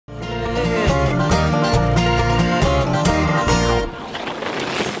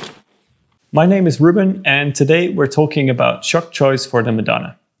My name is Ruben, and today we're talking about shock choice for the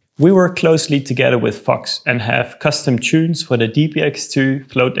Madonna. We work closely together with Fox and have custom tunes for the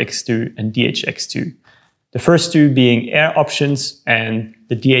DPX2, Float X2 and DHX2. The first two being air options and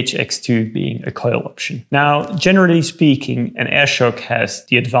the DHX2 being a coil option. Now, generally speaking, an air shock has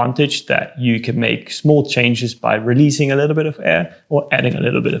the advantage that you can make small changes by releasing a little bit of air or adding a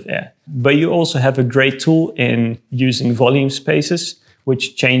little bit of air. But you also have a great tool in using volume spaces,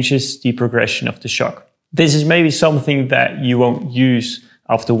 which changes the progression of the shock. This is maybe something that you won't use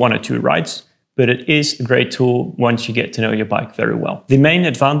after one or two rides, but it is a great tool once you get to know your bike very well. The main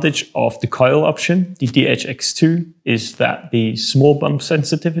advantage of the coil option, the DHX2, is that the small bump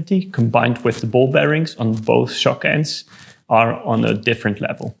sensitivity combined with the ball bearings on both shock ends are on a different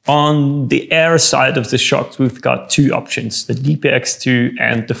level. On the air side of the shocks, we've got two options, the DPX2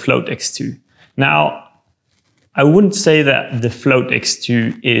 and the Float X2. Now, I wouldn't say that the Float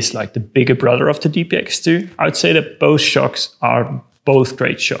X2 is like the bigger brother of the DPX2. I would say that both shocks are both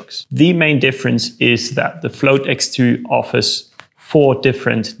great shocks. The main difference is that the Float X2 offers 4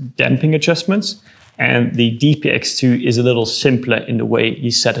 different damping adjustments, and the DPX2 is a little simpler in the way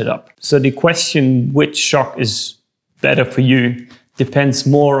you set it up. So the question which shock is better for you depends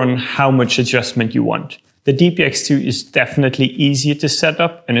more on how much adjustment you want. The DPX2 is definitely easier to set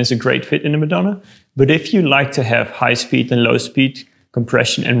up and is a great fit in the Madonna. But if you like to have high speed and low speed,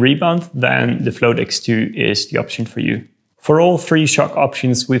 compression and rebound, then the Float X2 is the option for you. For all 3 shock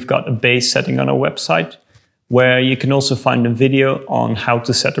options, we've got a base setting on our website, where you can also find a video on how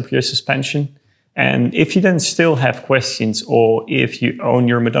to set up your suspension. And if you then still have questions, or if you own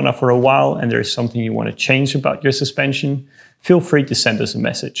your Madonna for a while and there's something you want to change about your suspension, feel free to send us a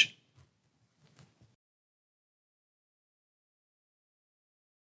message.